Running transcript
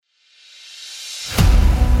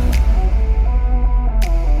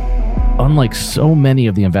unlike so many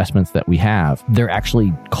of the investments that we have, they're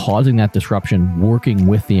actually causing that disruption, working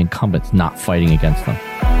with the incumbents, not fighting against them.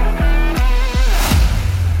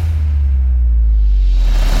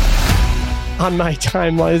 On my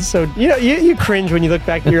timeline, so you cringe when you look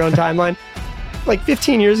back at your own timeline. Like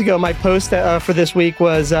 15 years ago, my post for this week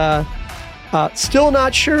was still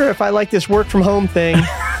not sure if I like this work from home thing.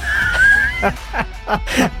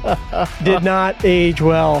 Did not age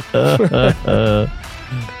well.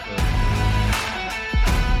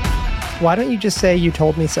 Why don't you just say you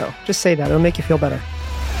told me so? Just say that. It'll make you feel better.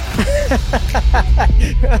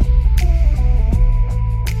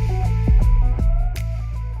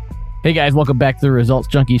 Hey guys, welcome back to the Results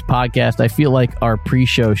Junkies podcast. I feel like our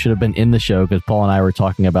pre-show should have been in the show because Paul and I were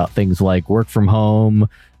talking about things like work from home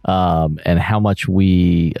and how much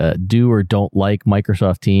we do or don't like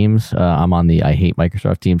Microsoft Teams. I'm on the I hate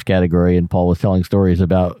Microsoft Teams category, and Paul was telling stories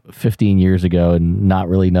about 15 years ago and not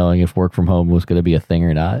really knowing if work from home was going to be a thing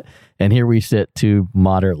or not. And here we sit, two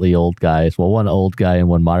moderately old guys, well, one old guy and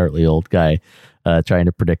one moderately old guy, trying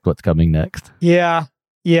to predict what's coming next. Yeah.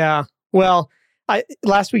 Well,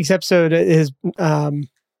 last week's episode is,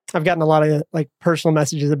 I've gotten a lot of like personal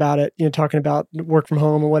messages about it, talking about work from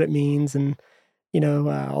home and what it means and,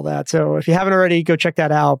 all that. So if you haven't already, go check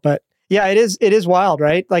that out. But yeah, it is wild,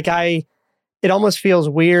 right? Like it almost feels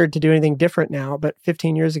weird to do anything different now, but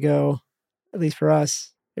 15 years ago, at least for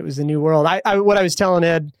us, it was the new world. What I was telling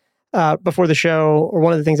Ed before the show, or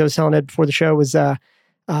one of the things I was telling Ed before the show was in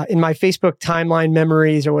my Facebook timeline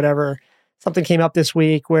memories or whatever, something came up this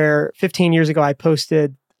week where 15 years ago I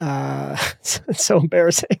posted, it's so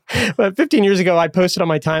embarrassing, but 15 years ago I posted on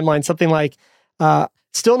my timeline something like,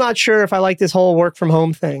 still not sure if I like this whole work from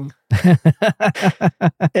home thing.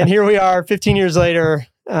 And here we are 15 years later,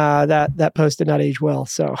 that post did not age well.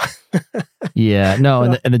 So yeah,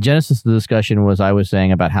 no. And the genesis of the discussion was I was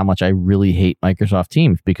saying about how much I really hate Microsoft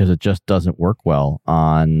Teams because it just doesn't work well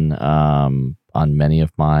on many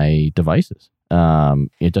of my devices.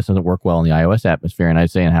 It just doesn't work well in the iOS atmosphere. And I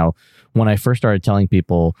was saying how when I first started telling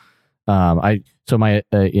people, we have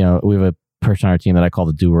a person on our team that I call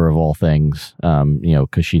the doer of all things,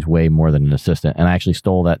 because she's way more than an assistant. And I actually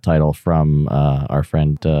stole that title from our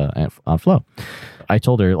friend on Flow. I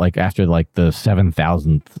told her, like, after like the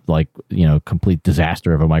 7,000th, complete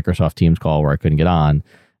disaster of a Microsoft Teams call where I couldn't get on,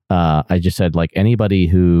 I just said, like, anybody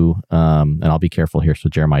who, and I'll be careful here so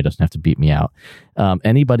Jeremiah doesn't have to beat me out.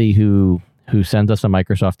 Anybody who sends us a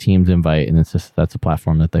Microsoft Teams invite and insists that's a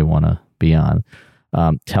platform that they want to be on,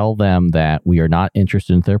 tell them that we are not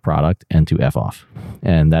interested in their product and to F off.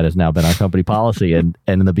 And that has now been our company policy. And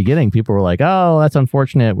in the beginning, people were like, oh, that's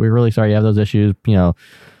unfortunate. We're really sorry you have those issues,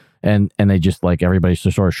 and they just, like, everybody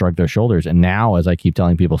just sort of shrugged their shoulders. And now, as I keep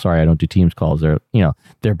telling people, sorry, I don't do Teams calls, they're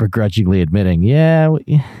begrudgingly admitting, I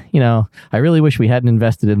really wish we hadn't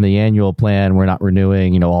invested in the annual plan. We're not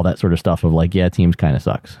renewing, all that sort of stuff of like, yeah, Teams kind of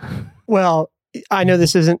sucks. Well, I know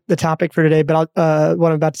this isn't the topic for today, but what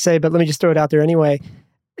I'm about to say, but let me just throw it out there anyway.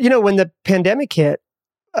 When the pandemic hit,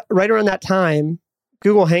 right around that time,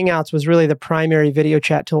 Google Hangouts was really the primary video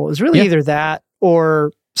chat tool. It was really either that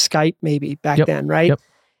or Skype maybe back then, right? Yep.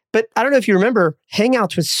 But I don't know if you remember,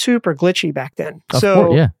 Hangouts was super glitchy back then.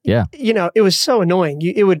 It was so annoying.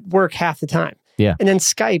 It would work half the time. Yeah. And then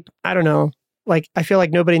Skype, I don't know. Like, I feel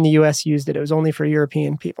like nobody in the US used it. It was only for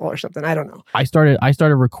European people or something. I don't know. I started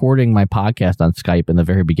recording my podcast on Skype in the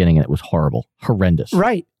very beginning, and it was horrendous.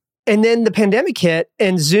 Right. And then the pandemic hit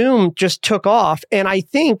and Zoom just took off. And I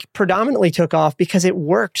think predominantly took off because it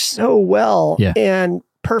worked so well and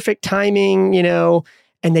perfect timing,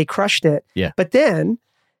 and they crushed it. Yeah. But then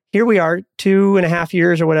here we are 2.5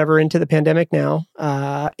 years or whatever into the pandemic now.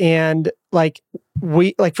 And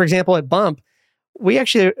for example, at Bump, we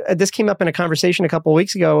actually, this came up in a conversation a couple of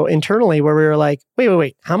weeks ago internally where we were like,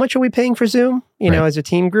 wait, how much are we paying for Zoom? As a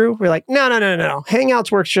team grew, we're like, no.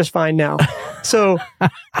 Hangouts works just fine now. So,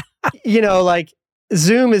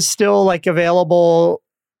 Zoom is still like available.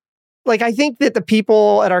 Like, I think that the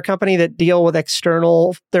people at our company that deal with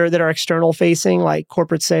that are external facing, like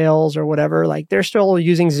corporate sales or whatever, like they're still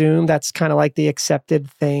using Zoom. That's kind of like the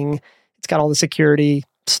accepted thing. It's got all the security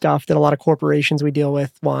stuff that a lot of corporations we deal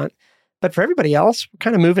with want. But for everybody else, we're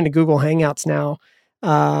kind of moving to Google Hangouts now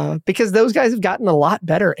because those guys have gotten a lot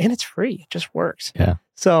better and it's free. It just works. Yeah.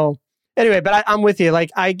 So anyway, but I'm with you.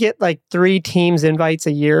 Like, I get like 3 Teams invites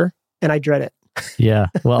a year and I dread it. Yeah.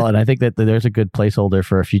 Well, and I think that there's a good placeholder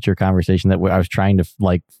for a future conversation that I was trying to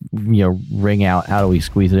ring out. How do we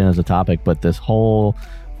squeeze it in as a topic? But this whole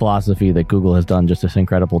philosophy that Google has done just this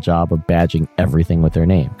incredible job of badging everything with their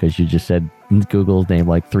name, because you just said Google's name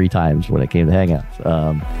like 3 times when it came to Hangouts.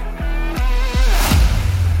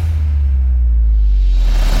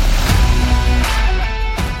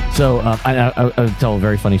 So I'll tell a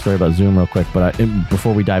very funny story about Zoom real quick, but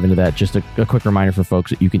before we dive into that, just a quick reminder for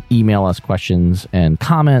folks that you can email us questions and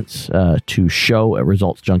comments to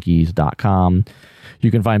show@resultsjunkies.com.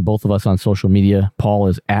 You can find both of us on social media. Paul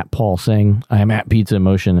is at Paul Singh. I am at Pizza in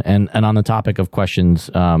Motion. And on the topic of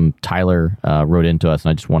questions, Tyler wrote into us,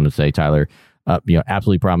 and I just wanted to say, Tyler,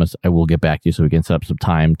 absolutely promise I will get back to you so we can set up some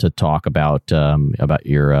time to talk about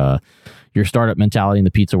your startup mentality in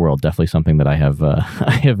the pizza world. Definitely something that I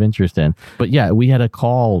have interest in. But yeah, we had a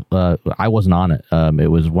call. I wasn't on it. It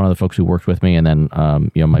was one of the folks who worked with me, and then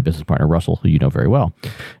my business partner Russell, who you know very well.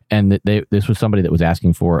 And this was somebody that was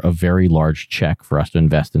asking for a very large check for us to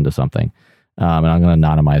invest into something. And I'm going to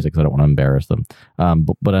anonymize it because I don't want to embarrass them.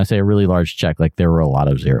 But when I say a really large check, like there were a lot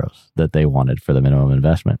of zeros that they wanted for the minimum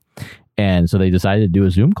investment. And so they decided to do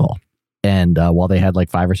a Zoom call. And while they had like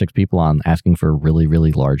 5 or 6 people on asking for really,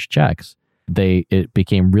 really large checks, it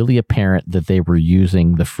became really apparent that they were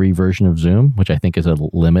using the free version of Zoom, which I think is a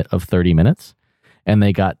limit of 30 minutes. And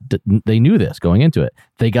they knew this going into it.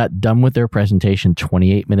 They got done with their presentation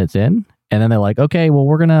 28 minutes in. And then they're like, okay, well,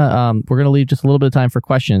 we're gonna leave just a little bit of time for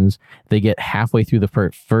questions. They get halfway through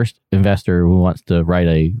the first investor who wants to write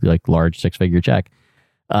a large 6-figure check.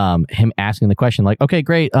 Him asking the question like, okay,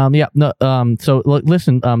 great. So look,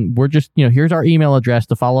 listen, we're just, here's our email address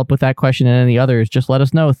to follow up with that question and any others. Just let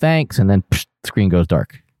us know. Thanks. And then screen goes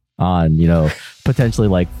dark on, potentially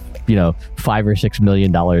like, $5 or $6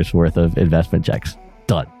 million worth of investment checks.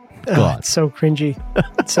 Done. Gone. It's so cringy.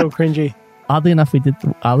 It's so cringy. Oddly enough, we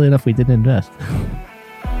didn't invest.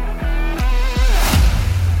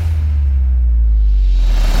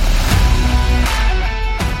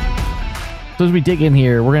 So as we dig in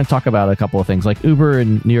here, we're going to talk about a couple of things. Like Uber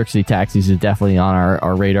and New York City taxis is definitely on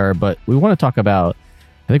our radar, but we want to talk about,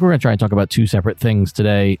 I think we're going to try and talk about 2 separate things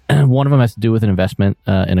today. One of them has to do with an investment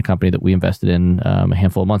in a company that we invested in a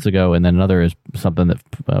handful of months ago, and then another is something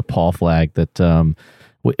that Paul flagged that I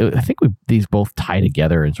think these both tie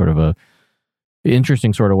together in sort of a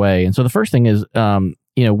interesting sort of way. And so the first thing is,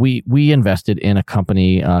 we invested in a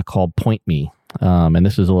company called PointMe. And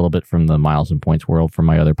this is a little bit from the Miles and Points world from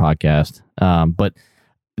my other podcast. But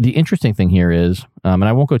the interesting thing here is, and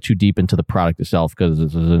I won't go too deep into the product itself because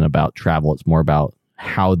this isn't about travel. It's more about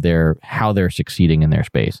how they're succeeding in their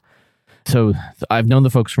space. So I've known the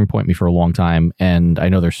folks from PointMe for a long time, and I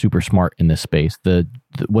know they're super smart in this space.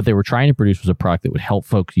 What they were trying to produce was a product that would help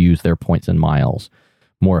folks use their points and miles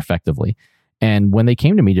more effectively. And when they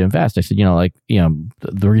came to me to invest, I said,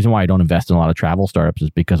 the reason why I don't invest in a lot of travel startups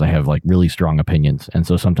is because I have like really strong opinions. And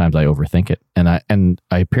so sometimes I overthink it. And I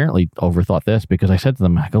apparently overthought this because I said to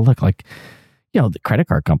them, I go, look, the credit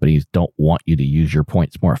card companies don't want you to use your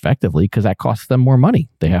points more effectively because that costs them more money.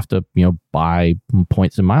 They have to, buy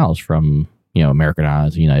points and miles from, American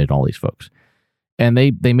Airlines, United, all these folks. And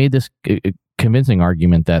they made this convincing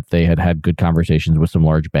argument that they had good conversations with some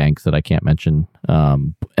large banks that I can't mention,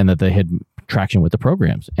 and that they had traction with the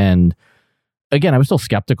programs. And again, I was still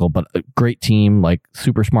skeptical, but a great team, like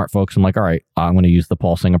super smart folks. I'm like, all right, I'm going to use the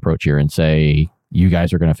Paul Singh approach here and say, you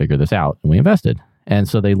guys are going to figure this out. And we invested. And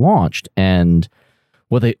so they launched. And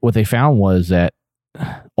what they found was that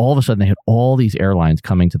all of a sudden they had all these airlines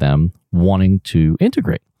coming to them wanting to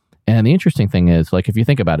integrate. And the interesting thing is, like, if you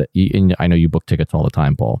think about it, and I know you book tickets all the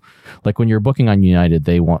time, Paul, like when you're booking on United,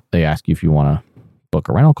 they ask you if you want to book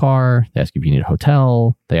a rental car. They ask you if you need a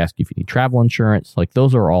hotel. They ask you if you need travel insurance. Like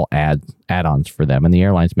those are all add-ons for them. And the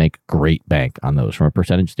airlines make great bank on those from a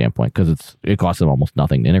percentage standpoint because it costs them almost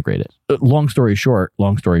nothing to integrate it. Long story short,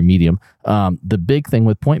 long story medium, the big thing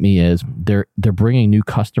with PointMe is they're bringing new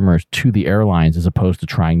customers to the airlines as opposed to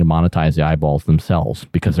trying to monetize the eyeballs themselves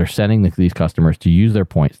because they're sending these customers to use their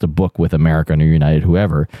points to book with American or United,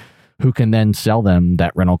 whoever, who can then sell them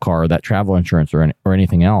that rental car or that travel insurance or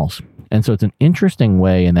anything else. And so it's an interesting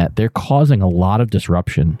way in that they're causing a lot of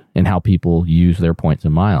disruption in how people use their points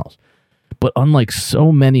and miles. But unlike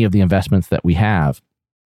so many of the investments that we have,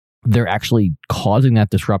 they're actually causing that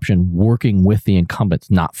disruption, working with the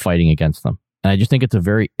incumbents, not fighting against them. And I just think it's a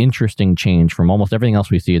very interesting change from almost everything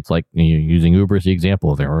else we see. It's like using Uber as the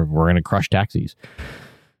example. We're going to crush taxis.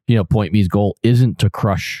 PointMe's goal isn't to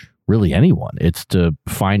crush really anyone. It's to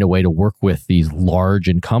find a way to work with these large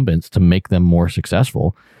incumbents to make them more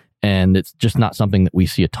successful. And it's just not something that we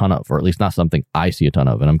see a ton of, or at least not something I see a ton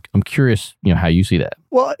of. And I'm curious, how you see that.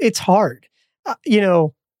 Well, it's hard,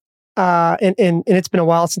 and it's been a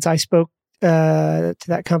while since I spoke to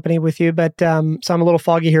that company with you, but so I'm a little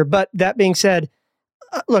foggy here. But that being said,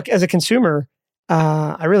 look, as a consumer,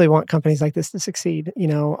 I really want companies like this to succeed.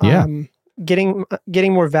 Getting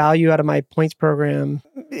more value out of my points program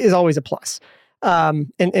is always a plus.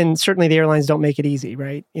 And certainly the airlines don't make it easy,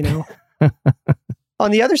 right?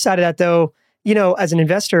 On the other side of that, though, as an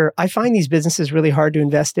investor, I find these businesses really hard to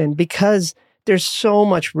invest in because there's so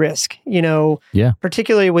much risk,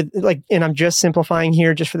 particularly with and I'm just simplifying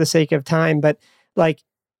here just for the sake of time, but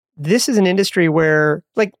this is an industry where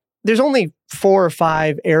there's only 4 or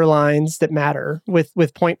 5 airlines that matter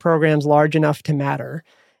with point programs large enough to matter.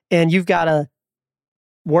 And you've got to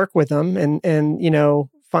work with them and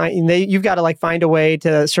you've got to find a way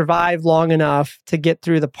to survive long enough to get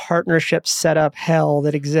through the partnership setup hell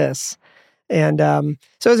that exists. And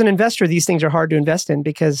so as an investor, these things are hard to invest in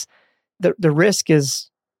because the risk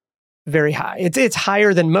is very high. It's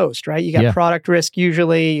higher than most, right? You got product risk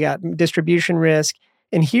usually, you got distribution risk.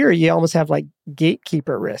 And here you almost have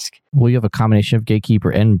gatekeeper risk. Well, you have a combination of gatekeeper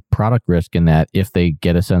and product risk in that if they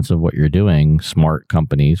get a sense of what you're doing, smart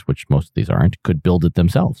companies, which most of these aren't, could build it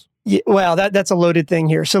themselves. Yeah, well, that's a loaded thing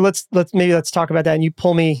here. So let's talk about that. And you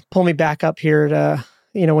pull me back up here to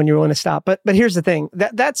when you're willing to stop. But here's the thing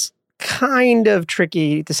that's kind of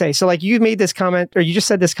tricky to say. So you made this comment, or you just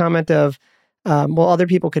said this comment of, other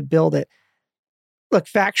people could build it. Look,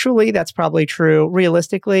 factually, that's probably true.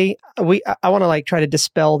 Realistically, I want to try to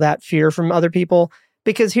dispel that fear from other people,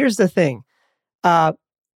 because here's the thing. For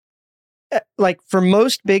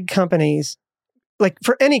most big companies,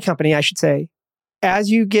 for any company, I should say, as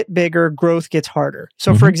you get bigger, growth gets harder.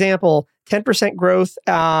 So for example, 10% growth,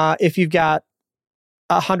 if you've got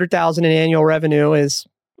 100,000 in annual revenue is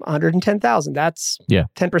 110,000. That's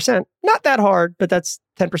 10%. Not that hard, but that's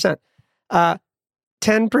 10%.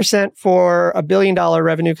 10% for $1 billion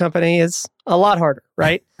revenue company is a lot harder,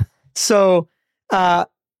 right? So,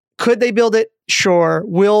 could they build it? Sure.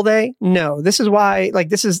 Will they? No. This is why,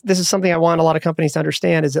 this is something I want a lot of companies to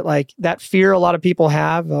understand, is that that fear a lot of people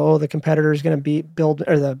have, the competitor is going to build,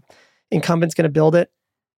 or the incumbent's going to build it.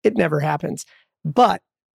 It never happens. But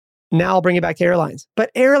now I'll bring it back to airlines. But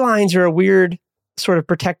airlines are a weird sort of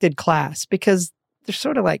protected class because they're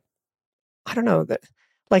sort of I don't know, that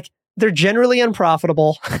they're generally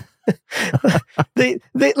unprofitable. they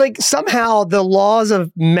somehow the laws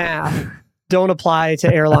of math don't apply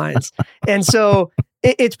to airlines. And so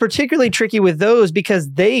it's particularly tricky with those because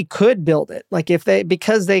they could build it.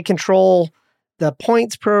 Because they control the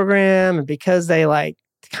points program and because they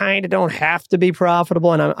kind of don't have to be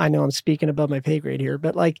profitable. And I know I'm speaking above my pay grade here,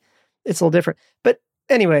 but it's a little different. But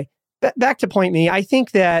anyway, back to point me. I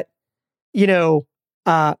think that,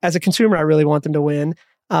 as a consumer, I really want them to win.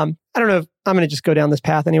 I don't know if I'm going to just go down this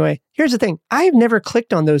path anyway. Here's the thing. I've never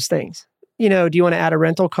clicked on those things. Do you want to add a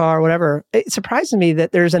rental car or whatever? It surprises me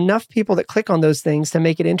that there's enough people that click on those things to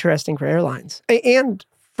make it interesting for airlines and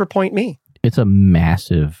for Point Me. It's a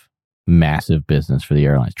massive, massive business for the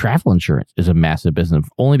airlines. Travel insurance is a massive business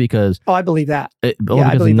only because... Oh, I believe that.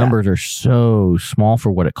 Because the numbers are so small for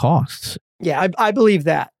what it costs. Yeah, I believe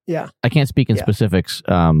that. Yeah. I can't speak in specifics,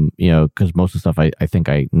 because most of the stuff I think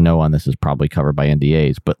I know on this is probably covered by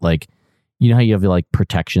NDAs, but how you have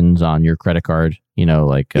protections on your credit card,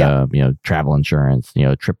 travel insurance,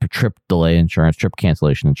 trip delay insurance, trip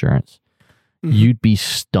cancellation insurance. Mm-hmm. You'd be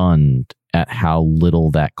stunned at how little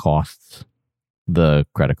that costs the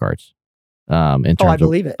credit cards. In terms I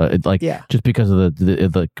believe it. Just because of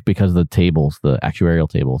the tables, the actuarial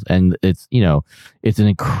tables, and it's an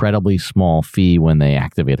incredibly small fee when they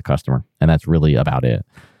activate a customer, and that's really about it.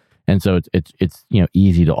 And so it's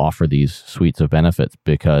easy to offer these suites of benefits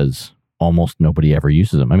because almost nobody ever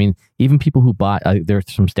uses them. I mean, even people who buy,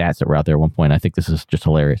 there's some stats that were out there at one point. I think this is just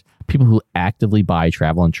hilarious. People who actively buy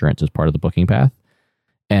travel insurance as part of the booking path,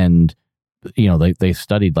 and they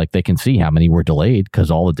studied, they can see how many were delayed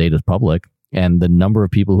because all the data is public. And the number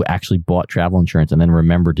of people who actually bought travel insurance and then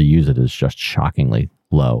remembered to use it is just shockingly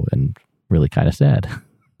low and really kind of sad.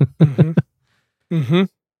 Mm-hmm. Mm-hmm.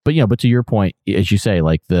 But to your point, as you say,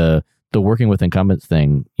 the working with incumbents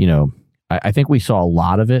thing, I think we saw a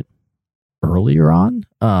lot of it earlier on.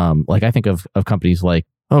 I think of companies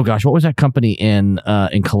oh gosh, what was that company in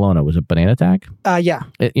Kelowna? Was it Banana Tag? Yeah.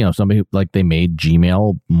 Somebody who, they made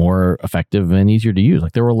Gmail more effective and easier to use.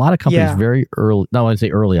 There were a lot of companies very early, not want to say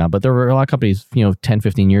early on, but there were a lot of companies, 10,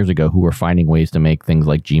 15 years ago who were finding ways to make things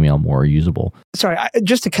like Gmail more usable. Sorry,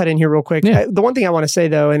 just to cut in here real quick. Yeah. The one thing I want to say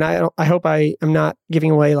though, and I hope I am not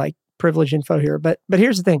giving away privileged info here, but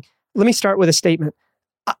here's the thing. Let me start with a statement.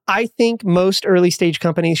 I think most early stage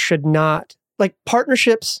companies should not,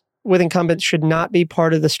 partnerships with incumbents should not be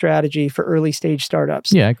part of the strategy for early stage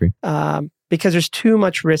startups. Yeah, I agree. Because there's too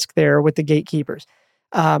much risk there with the gatekeepers.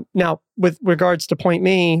 Now, with regards to Point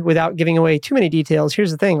Me, without giving away too many details,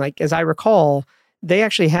 here's the thing. As I recall, they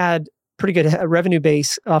actually had pretty good revenue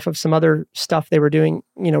base off of some other stuff they were doing,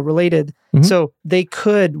 related. Mhm. So they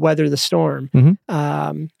could weather the storm,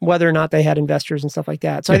 whether or not they had investors and stuff like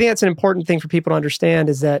that. So I think that's an important thing for people to understand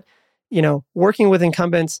is that, working with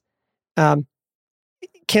incumbents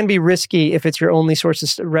can be risky if it's your only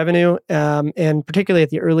source of revenue. And particularly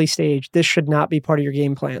at the early stage, this should not be part of your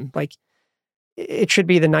game plan. Like it should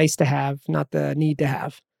be the nice to have, not the need to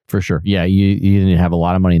have. For sure. Yeah. You need to have a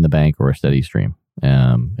lot of money in the bank or a steady stream.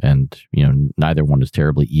 And neither one is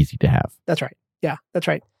terribly easy to have. That's right. Yeah, that's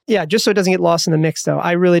right. Yeah. Just so it doesn't get lost in the mix though.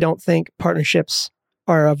 I really don't think partnerships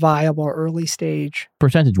are a viable early stage.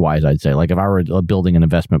 Percentage wise, I'd say, like if I were building an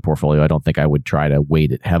investment portfolio, I don't think I would try to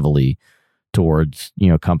weight it heavily towards,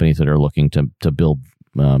 companies that are looking to build,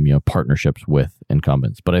 partnerships with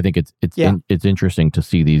incumbents. But I think it's interesting to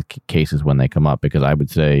see these cases when they come up, because I would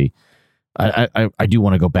say, I do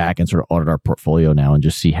want to go back and sort of audit our portfolio now and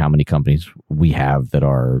just see how many companies we have that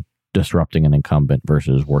are disrupting an incumbent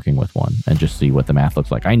versus working with one, and just see what the math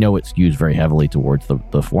looks like. I know it skews very heavily towards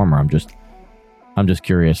the former. I'm just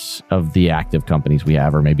curious of the active companies we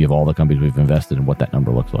have, or maybe of all the companies we've invested in, what that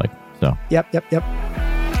number looks like. So Yep.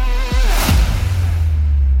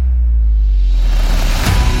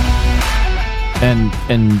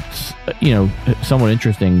 And somewhat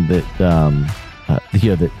interesting that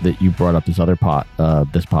that you brought up this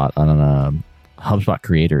pot on HubSpot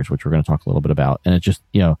creators, which we're going to talk a little bit about. And it just,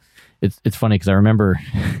 it's funny because I remember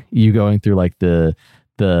you going through like the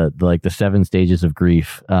 7 stages of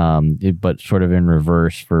grief, but sort of in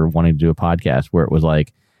reverse for wanting to do a podcast, where it was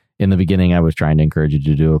like, in the beginning, I was trying to encourage you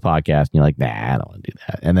to do a podcast, and you're like, nah, I don't want to do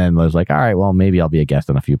that. And then I was like, all right, well, maybe I'll be a guest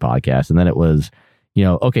on a few podcasts. And then it was,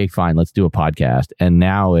 okay, fine, let's do a podcast. And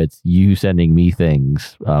now it's you sending me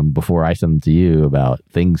things before I send them to you about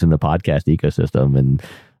things in the podcast ecosystem, and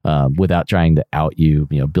without trying to out you,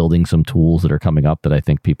 building some tools that are coming up that I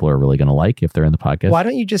think people are really going to like if they're in the podcast. Why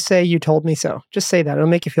don't you just say you told me so? Just say that. It'll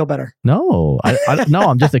make you feel better. No, no,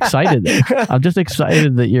 I'm just excited. I'm just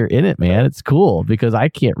excited that you're in it, man. It's cool because I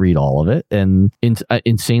can't read all of it, and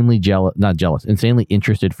insanely insanely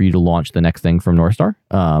interested for you to launch the next thing from Northstar.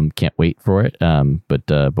 Can't wait for it. But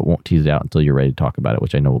won't tease it out until you're ready to talk about it,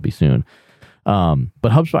 which I know will be soon.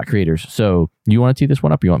 But HubSpot creators. So you want to tee this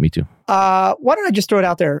one up? Or you want me to? Why don't I just throw it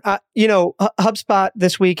out there? HubSpot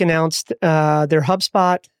this week announced their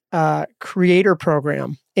HubSpot creator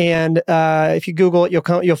program, and if you Google it,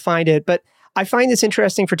 you'll find it. But I find this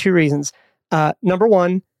interesting for 2 reasons. Number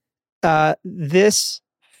one, this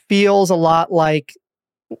feels a lot like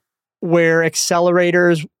what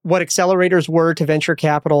accelerators were to venture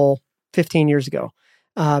capital 15 years ago.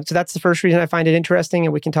 So that's the first reason I find it interesting,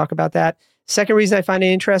 and we can talk about that. Second reason I find it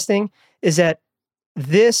interesting is that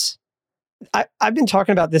I've been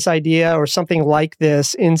talking about this idea or something like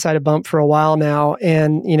this inside of Bump for a while now.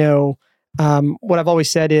 And, what I've always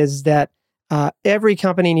said is that every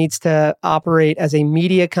company needs to operate as a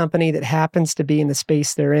media company that happens to be in the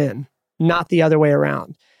space they're in, not the other way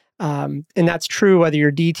around. And that's true whether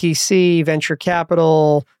you're DTC, venture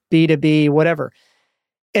capital, B2B, whatever.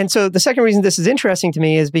 And so the second reason this is interesting to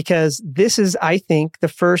me is because this is, I think, the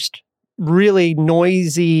first really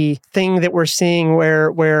noisy thing that we're seeing where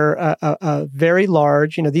a very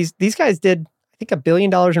large, these guys did, I think, $1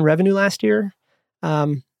 billion in revenue last year.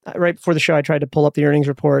 Right before the show, I tried to pull up the earnings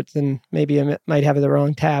reports, and maybe I might have the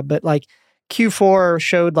wrong tab, but like Q4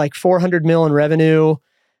 showed like $400 million in revenue.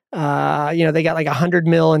 They got like $100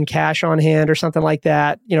 million in cash on hand or something like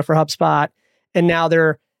that, for HubSpot. And now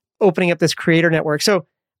they're opening up this creator network. So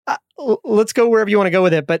let's go wherever you want to go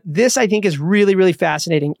with it. But this, I think, is really, really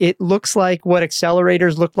fascinating. It looks like what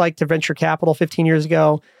accelerators looked like to venture capital 15 years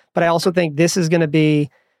ago. But I also think this is going to be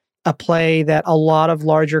a play that a lot of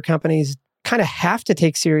larger companies kind of have to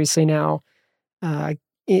take seriously now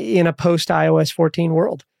in a post iOS 14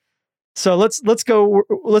 world. So let's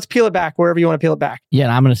peel it back wherever you want to peel it back. Yeah,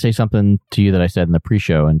 and I'm going to say something to you that I said in the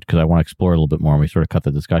pre-show, and because I want to explore a little bit more, and we sort of cut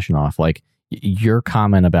the discussion off. Like your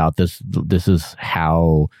comment about this is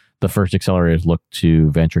how the first accelerators looked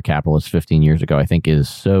to venture capitalists 15 years ago, I think is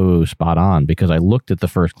so spot on, because I looked at the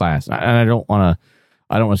first class, and I don't want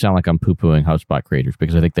to sound like I'm poo-pooing HubSpot creators,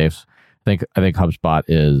 because I think I think HubSpot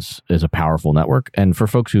is a powerful network. And for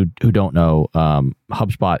folks who don't know,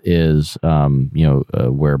 HubSpot is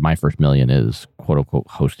where My First Million is, quote unquote,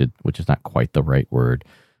 hosted, which is not quite the right word,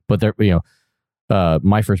 but they're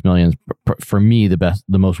My First Million is for me the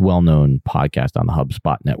most well-known podcast on the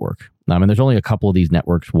HubSpot network. I mean, there's only a couple of these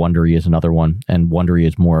networks. Wondery is another one, and Wondery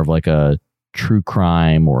is more of like a true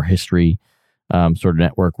crime or history sort of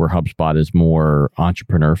network, where HubSpot is more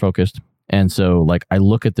entrepreneur focused. And so, like, I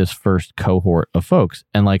look at this first cohort of folks,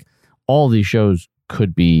 and like all of these shows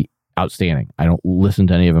could be outstanding. I don't listen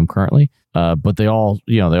to any of them currently, but they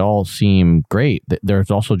all seem great.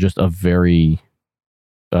 There's also just a very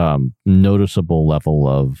noticeable level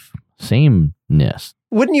of sameness.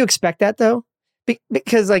 Wouldn't you expect that though?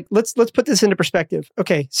 Because like let's put this into perspective.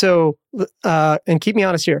 Okay, so and keep me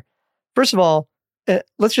honest here. First of all,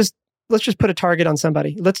 let's just put a target on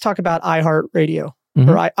somebody. Let's talk about iHeartRadio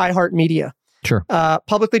or iHeartMedia. Sure.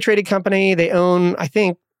 Publicly traded company. They own, I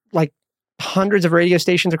think, like hundreds of radio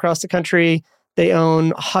stations across the country. They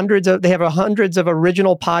own hundreds of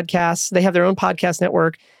original podcasts. They have their own podcast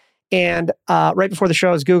network. And right before the show,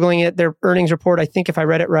 I was Googling it. Their earnings report, I think if I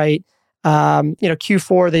read it right,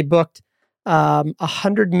 Q4, they booked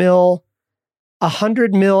 $100 million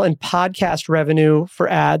in podcast revenue for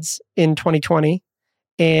ads in 2020.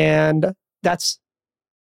 And that's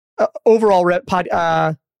overall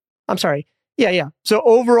I'm sorry. Yeah. So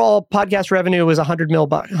overall podcast revenue was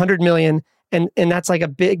 $100 million. And that's like a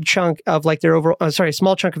big chunk of like their overall, a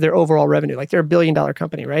small chunk of their overall revenue. Like they're $1 billion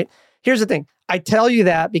company, right? Here's the thing. I tell you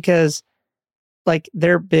that because like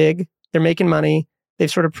they're big, they're making money.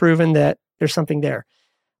 They've sort of proven that there's something there.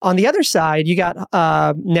 On the other side, you got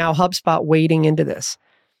now HubSpot wading into this.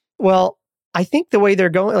 Well, I think the way they're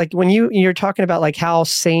going, like when you're talking about like how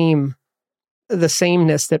the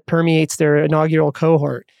sameness that permeates their inaugural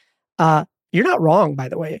cohort, you're not wrong, by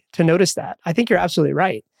the way, to notice that. I think you're absolutely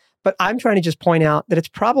right. But I'm trying to just point out that it's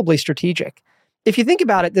probably strategic. If you think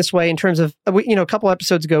about it this way, in terms of, a couple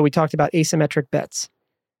episodes ago, we talked about asymmetric bets.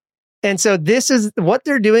 And so this is what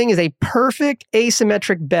they're doing is a perfect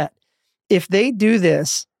asymmetric bet. If they do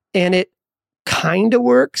this and it kind of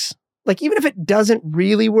works, like even if it doesn't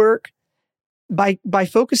really work, by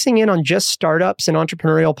focusing in on just startups and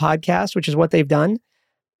entrepreneurial podcasts, which is what they've done,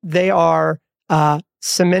 they are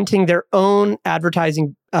cementing their own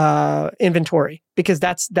advertising inventory because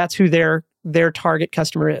that's who their target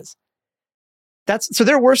customer is. So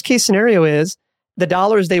their worst case scenario is the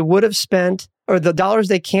dollars they would have spent or the dollars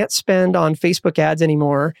they can't spend on Facebook ads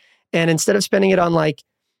anymore. And instead of spending it on like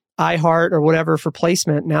iHeart or whatever for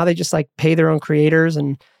placement, now they just like pay their own creators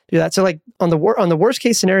and do that. So like on the worst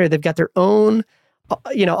case scenario, they've got their own,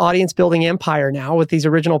 audience building empire now with these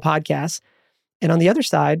original podcasts. And on the other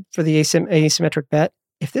side for the asymmetric bet,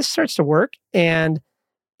 if this starts to work and,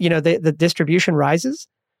 the distribution rises,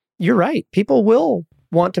 you're right. People will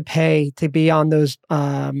want to pay to be on those,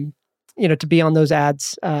 to be on those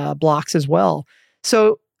ads blocks as well.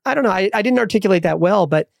 So I don't know. I didn't articulate that well,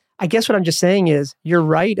 but I guess what I'm just saying is you're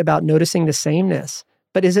right about noticing the sameness,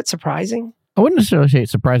 but is it surprising? I wouldn't necessarily say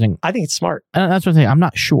it's surprising. I think it's smart. That's what I'm saying. I'm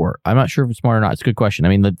not sure. I'm not sure if it's smart or not. It's a good question. I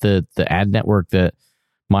mean, the ad network that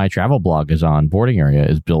my travel blog is on, Boarding Area,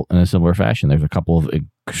 is built in a similar fashion. There's a couple of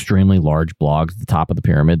extremely large blogs at the top of the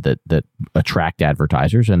pyramid that attract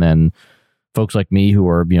advertisers, and then folks like me who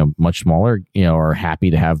are much smaller, are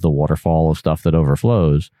happy to have the waterfall of stuff that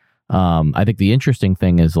overflows. I think the interesting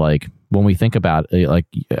thing is like when we think about it, like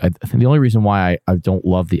I think the only reason why I don't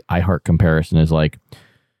love the iHeart comparison is like,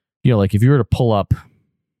 like if you were to pull up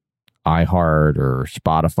iHeart or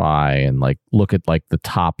Spotify and like look at like the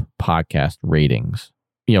top podcast ratings,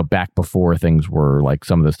 back before things were like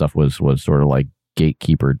some of the stuff was sort of like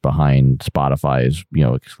gatekeepered behind Spotify's,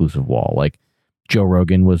 exclusive wall. Like Joe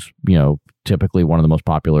Rogan was, typically one of the most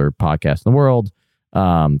popular podcasts in the world.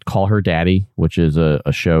 Call Her Daddy, which is a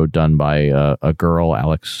show done by a girl,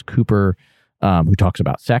 Alex Cooper, who talks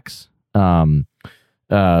about sex.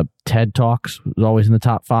 TED Talks was always in the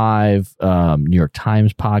top 5, New York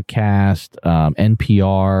Times podcast,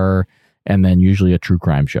 NPR, and then usually a true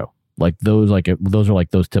crime show. Like those are like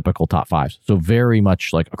those typical top 5s. So very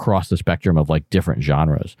much like across the spectrum of like different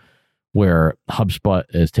genres, where HubSpot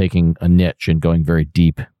is taking a niche and going very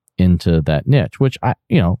deep into that niche, which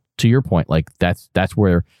to your point, like that's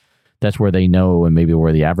where they know and maybe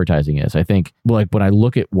where the advertising is. I think like when I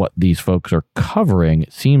look at what these folks are covering,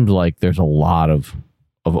 it seems like there's a lot of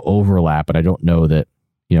overlap, and I don't know that,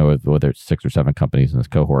 whether it's 6 or 7 companies in this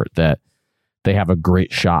cohort, that they have a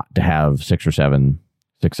great shot to have 6 or 7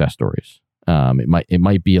 success stories. It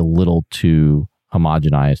might be a little too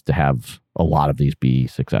homogenized to have a lot of these be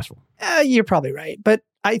successful. You're probably right. But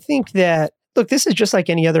I think that, look, this is just like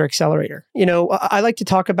any other accelerator. I like to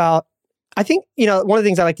talk about, I think, one of the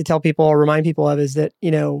things I like to tell people or remind people of is that,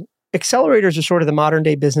 accelerators are sort of the modern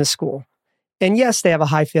day business school. And yes, they have a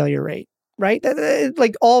high failure rate, right?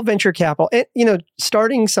 Like all venture capital,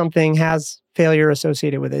 starting something has failure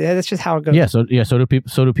associated with it. That's just how it goes. So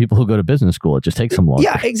do people who go to business school. It just takes them longer.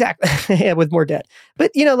 Yeah, exactly. Yeah, with more debt.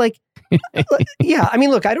 But yeah, I mean,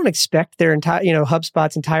 look, I don't expect their entire,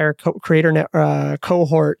 HubSpot's entire creator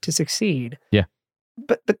cohort to succeed. Yeah.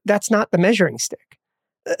 But that's not the measuring stick.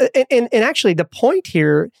 And actually the point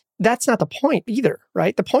here, that's not the point either,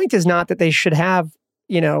 right? The point is not that they should have,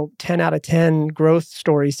 10 out of 10 growth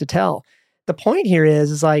stories to tell. The point here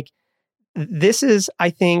is like, this is, I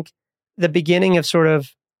think, the beginning of sort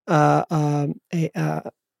of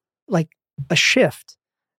like a shift,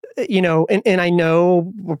 and I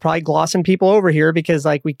know we're probably glossing people over here because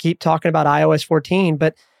like we keep talking about iOS 14,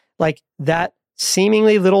 but like that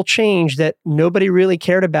seemingly little change that nobody really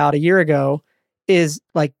cared about a year ago is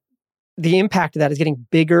like the impact of that is getting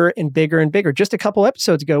bigger and bigger and bigger. Just a couple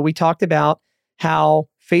episodes ago, we talked about how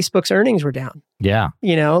Facebook's earnings were down. Yeah.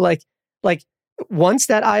 Like once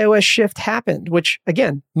that iOS shift happened, which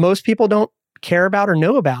again, most people don't care about or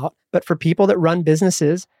know about, but for people that run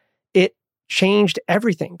businesses, it changed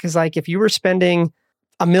everything. Cause like if you were spending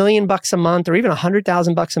 $1 million a month or even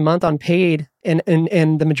 $100,000 a month on paid and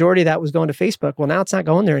the majority of that was going to Facebook, well, now it's not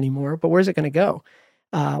going there anymore, but where's it going to go?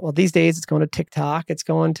 Well, these days it's going to TikTok, it's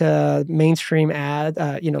going to mainstream ad,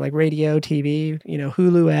 like radio, TV,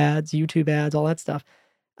 Hulu ads, YouTube ads, all that stuff.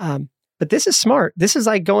 But this is smart. This is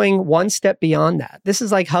like going one step beyond that. This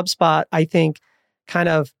is like HubSpot, I think, kind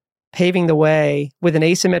of paving the way with an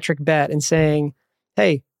asymmetric bet and saying,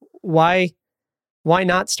 "Hey, why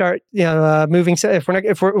not start moving?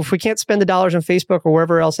 If we can't spend the dollars on Facebook or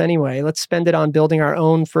wherever else anyway, let's spend it on building our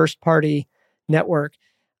own first party network."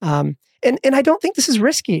 And I don't think this is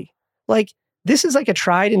risky. Like this is like a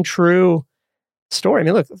tried and true story. I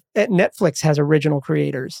mean, look, Netflix has original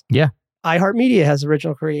creators. Yeah. iHeartMedia has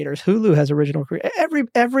original creators. Hulu has original creators.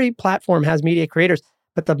 Every platform has media creators.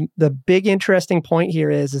 But the big interesting point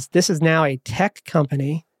here is this is now a tech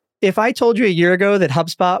company. If I told you a year ago that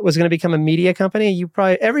HubSpot was going to become a media company,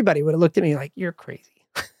 everybody would have looked at me like, you're crazy.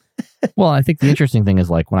 Well, I think the interesting thing is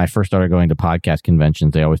like when I first started going to podcast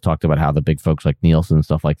conventions, they always talked about how the big folks like Nielsen and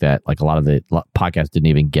stuff like that, like a lot of the podcasts didn't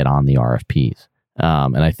even get on the RFPs.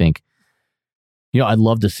 And I think, I'd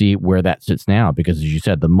love to see where that sits now because as you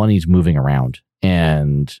said, the money's moving around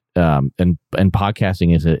and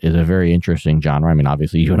podcasting is a very interesting genre. I mean,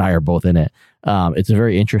 obviously you and I are both in it. It's a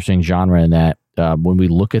very interesting genre in that when we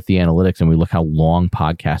look at the analytics and we look how long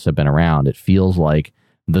podcasts have been around, it feels like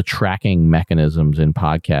the tracking mechanisms in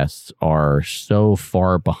podcasts are so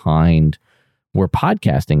far behind where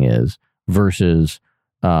podcasting is versus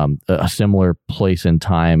a similar place in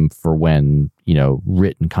time for when,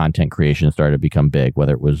 written content creation started to become big,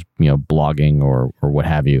 whether it was, blogging or what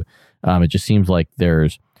have you. It just seems like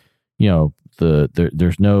there's,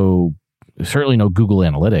 there's certainly no Google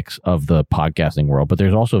Analytics of the podcasting world, but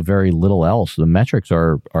there's also very little else. The metrics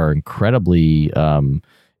are incredibly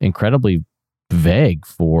vague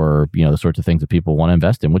for, the sorts of things that people want to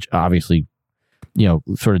invest in, which obviously,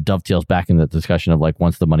 sort of dovetails back in the discussion of like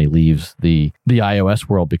once the money leaves the iOS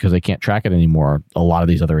world because they can't track it anymore, a lot of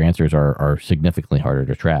these other answers are significantly harder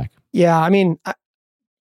to track. Yeah. I mean,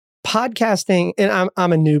 podcasting, and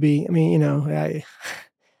I'm a newbie. I mean,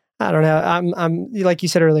 I don't know. I'm like you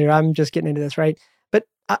said earlier, I'm just getting into this, right? But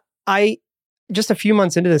I just a few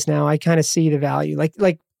months into this now, I kind of see the value.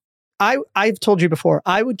 Like I've told you before,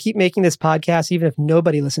 I would keep making this podcast even if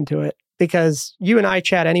nobody listened to it because you and I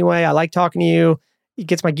chat anyway. I like talking to you. It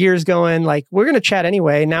gets my gears going. Like we're going to chat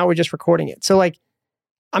anyway. Now we're just recording it. So like,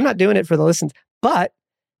 I'm not doing it for the listens, but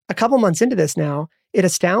a couple months into this now, it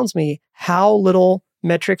astounds me how little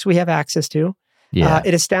metrics we have access to. Yeah.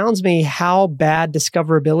 It astounds me how bad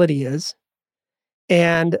discoverability is.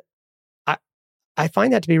 And I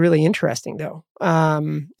find that to be really interesting though.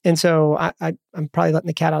 And so I'm probably letting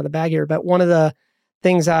the cat out of the bag here, but one of the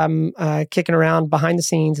things I'm kicking around behind the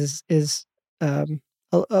scenes is a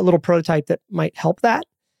little prototype that might help that.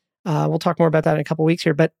 We'll talk more about that in a couple of weeks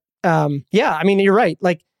here, but yeah, I mean, you're right.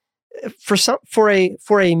 Like for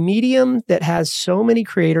a medium that has so many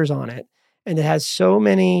creators on it and it has so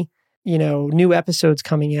many, new episodes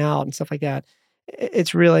coming out and stuff like that,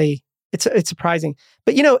 it's really, it's surprising.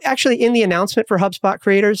 But, actually in the announcement for HubSpot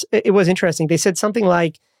creators, it was interesting. They said something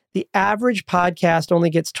like the average podcast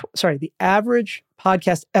the average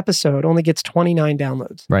podcast episode only gets 29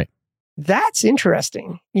 downloads. Right. That's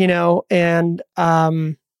interesting, and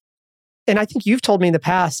I think you've told me in the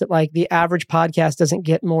past that like the average podcast doesn't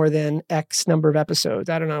get more than X number of episodes.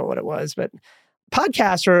 I don't know what it was, but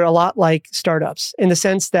podcasts are a lot like startups in the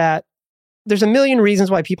sense that there's a million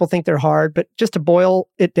reasons why people think they're hard, but just to boil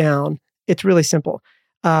it down, it's really simple.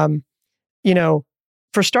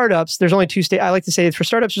 For startups, there's only two stages. I like to say for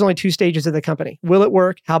startups, there's only two stages of the company. Will it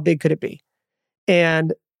work? How big could it be?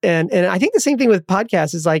 And I think the same thing with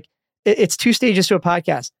podcasts is like, it's two stages to a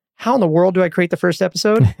podcast. How in the world do I create the first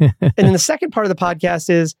episode? And then the second part of the podcast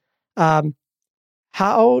is,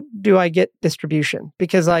 how do I get distribution?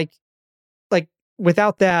 Because like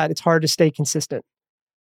without that, it's hard to stay consistent.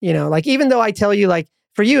 Like even though I tell you, like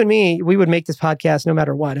for you and me, we would make this podcast no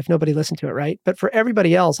matter what if nobody listened to it, right? But for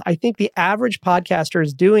everybody else, I think the average podcaster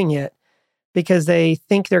is doing it because they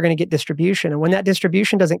think they're going to get distribution. And when that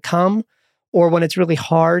distribution doesn't come, or when it's really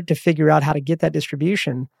hard to figure out how to get that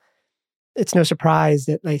distribution, it's no surprise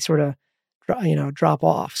that they sort of, drop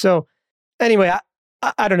off. So anyway,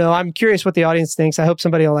 I don't know. I'm curious what the audience thinks. I hope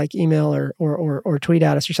somebody will like email or tweet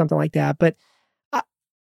at us or something like that. But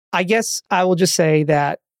I guess I will just say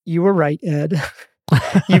that you were right, Ed.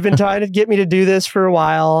 You've been trying to get me to do this for a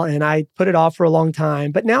while, and I put it off for a long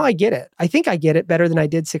time. But now I get it. I think I get it better than I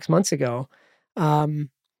did 6 months ago. And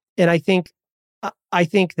I think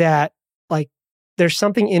that like there's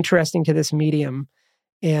something interesting to this medium,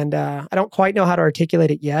 and I don't quite know how to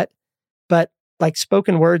articulate it yet. But like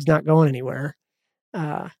spoken word's not going anywhere.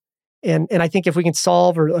 And I think if we can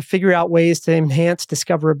solve or figure out ways to enhance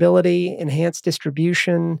discoverability, enhance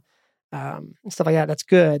distribution, and stuff like that, that's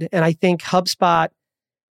good. And I think HubSpot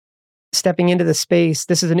stepping into the space,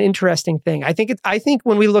 this is an interesting thing. I think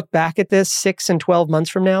when we look back at this 6 and 12 months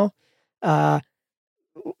from now,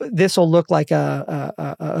 this will look like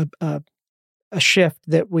a shift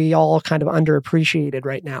that we all kind of underappreciated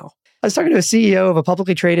right now. I was talking to a CEO of a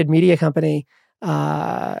publicly traded media company, in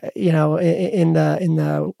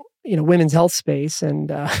the women's health space,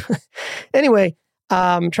 and anyway,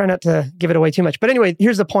 try not to give it away too much. But anyway,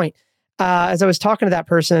 here's the point. As I was talking to that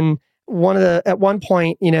person, at one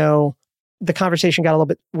point, the conversation got a little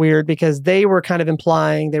bit weird because they were kind of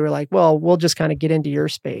implying, they were like, well, we'll just kind of get into your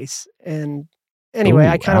space. And anyway,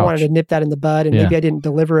 I kind of wanted to nip that in the bud, and maybe I didn't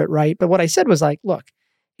deliver it right. But what I said was like, look,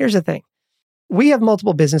 here's the thing. We have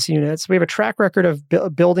multiple business units. We have a track record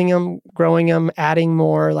of building them, growing them, adding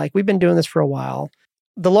more. Like we've been doing this for a while.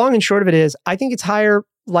 The long and short of it is, I think it's higher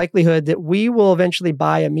likelihood that we will eventually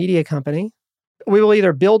buy a media company. We will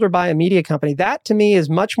either build or buy a media company. That to me is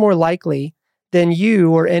much more likely than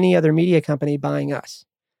you or any other media company buying us.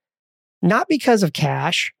 Not because of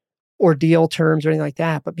cash or deal terms or anything like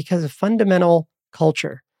that, but because of fundamental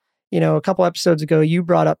culture. A couple episodes ago, you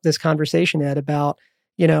brought up this conversation, Ed, about,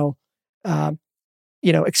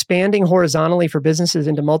 expanding horizontally for businesses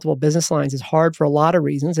into multiple business lines is hard for a lot of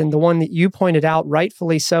reasons. And the one that you pointed out,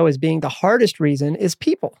 rightfully so, as being the hardest reason is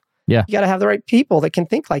people. Yeah. You got to have the right people that can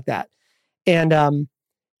think like that. And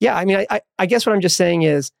I guess what I'm just saying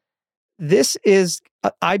is, this is,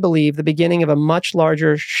 I believe, the beginning of a much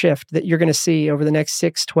larger shift that you're going to see over the next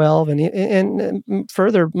 6, 12, and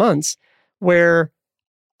further months, where,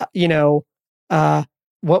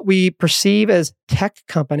 what we perceive as tech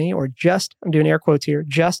company, or just, I'm doing air quotes here,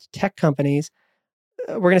 just tech companies,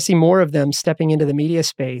 we're going to see more of them stepping into the media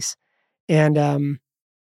space. And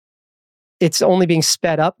it's only being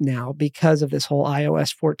sped up now because of this whole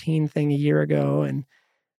iOS 14 thing a year ago, and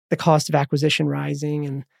the cost of acquisition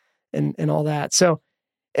rising and all that. So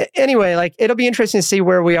anyway, like it'll be interesting to see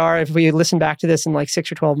where we are if we listen back to this in like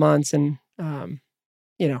 6 or 12 months. And,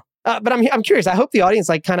 but I'm curious. I hope the audience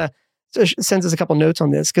like kind of sends us a couple notes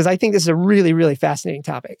on this, because I think this is a really, really fascinating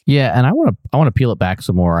topic. Yeah, and I want to peel it back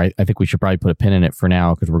some more. I think we should probably put a pin in it for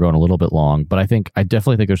now because we're going a little bit long. But I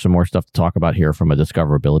definitely think there's some more stuff to talk about here from a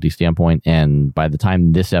discoverability standpoint. And by the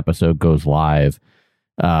time this episode goes live,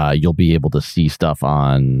 you'll be able to see stuff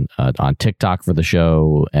on TikTok for the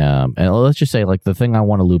show. And let's just say, like, the thing I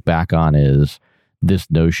want to loop back on is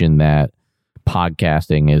this notion that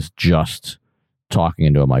podcasting is just talking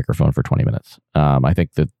into a microphone for 20 minutes. I think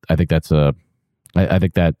it does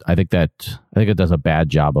a bad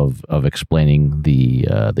job of explaining the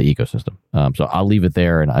ecosystem. So I'll leave it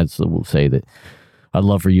there, and I will say that I'd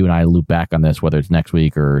love for you and I to loop back on this, whether it's next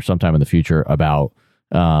week or sometime in the future, about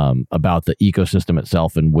the ecosystem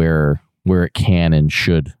itself and where it can and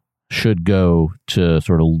should go to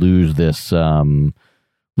sort of lose this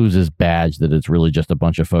badge that it's really just a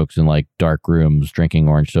bunch of folks in like dark rooms drinking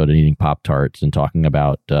orange soda and eating Pop-Tarts and talking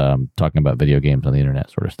about video games on the internet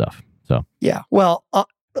sort of stuff. So yeah, well, I'm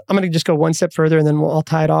going to just go one step further and then I'll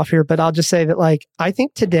tie it off here. But I'll just say that, like, I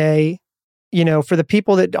think today, for the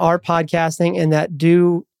people that are podcasting and that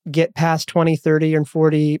do get past 20, 30, and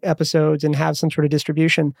 40 episodes and have some sort of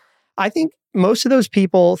distribution, I think most of those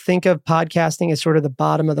people think of podcasting as sort of the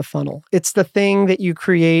bottom of the funnel. It's the thing that you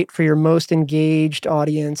create for your most engaged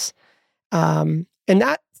audience. And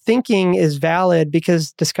that thinking is valid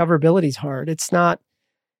because discoverability is hard. It's not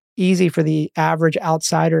easy for the average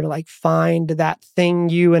outsider to like find that thing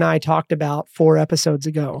you and I talked about 4 episodes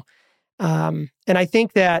ago. And I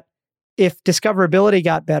think that if discoverability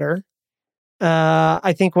got better,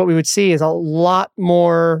 I think what we would see is a lot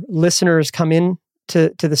more listeners come in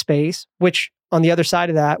to the space, which on the other side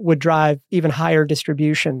of that would drive even higher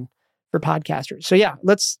distribution for podcasters. So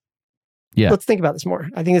let's think about this more.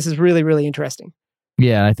 I think this is really, really interesting.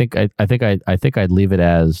 Yeah, I think I'd leave it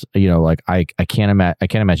as, like I can't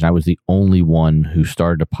imagine I was the only one who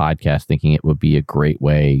started a podcast thinking it would be a great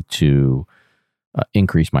way to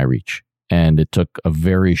increase my reach. And it took a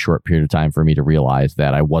very short period of time for me to realize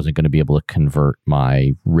that I wasn't going to be able to convert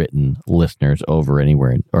my written listeners over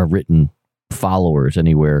anywhere, or written followers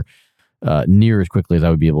anywhere near as quickly as I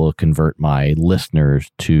would be able to convert my listeners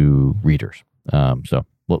to readers. So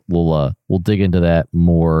we'll dig into that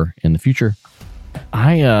more in the future.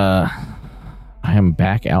 I am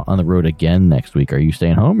back out on the road again next week. Are you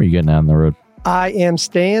staying home or are you getting out on the road? I am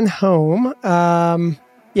staying home.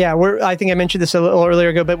 I think I mentioned this a little earlier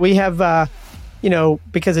ago, but we have,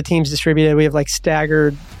 because the team's distributed, we have like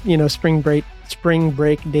staggered, spring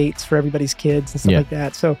break dates for everybody's kids and stuff like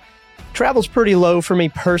that. So travel's pretty low for me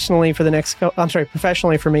personally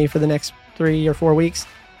professionally for me for the next 3 or 4 weeks.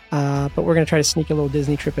 But we're going to try to sneak a little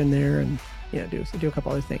Disney trip in there and, do a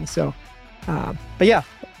couple other things. So,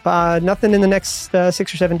 nothing in the next 6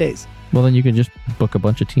 or 7 days. Well, then you can just book a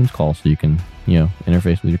bunch of Teams calls so you can,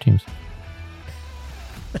 interface with your teams.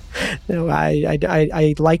 No,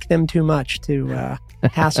 I like them too much to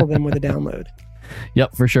hassle them with a download.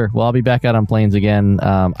 Yep, for sure. Well, I'll be back out on planes again.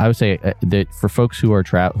 I would say that for folks who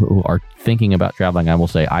are thinking about traveling, I will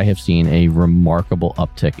say I have seen a remarkable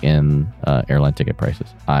uptick in airline ticket prices.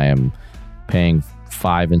 I am paying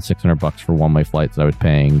 $500 and $600 for one-way flights that I was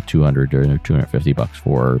paying $200 or $250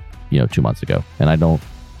 for 2 months ago, and I don't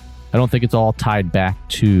think it's all tied back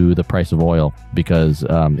to the price of oil, because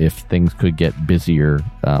if things could get busier,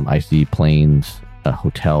 I see planes,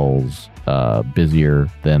 hotels busier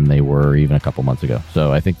than they were even a couple months ago.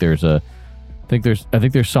 So I think there's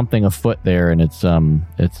something afoot there, and it's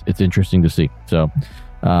interesting to see. So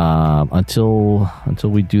until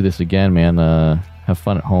we do this again, man, have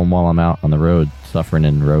fun at home while I'm out on the road suffering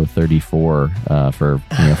in row 34 for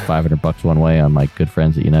 $500 one way on my good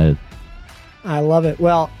friends at United. I love it.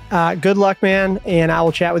 Well, good luck, man, and I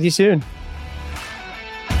will chat with you soon.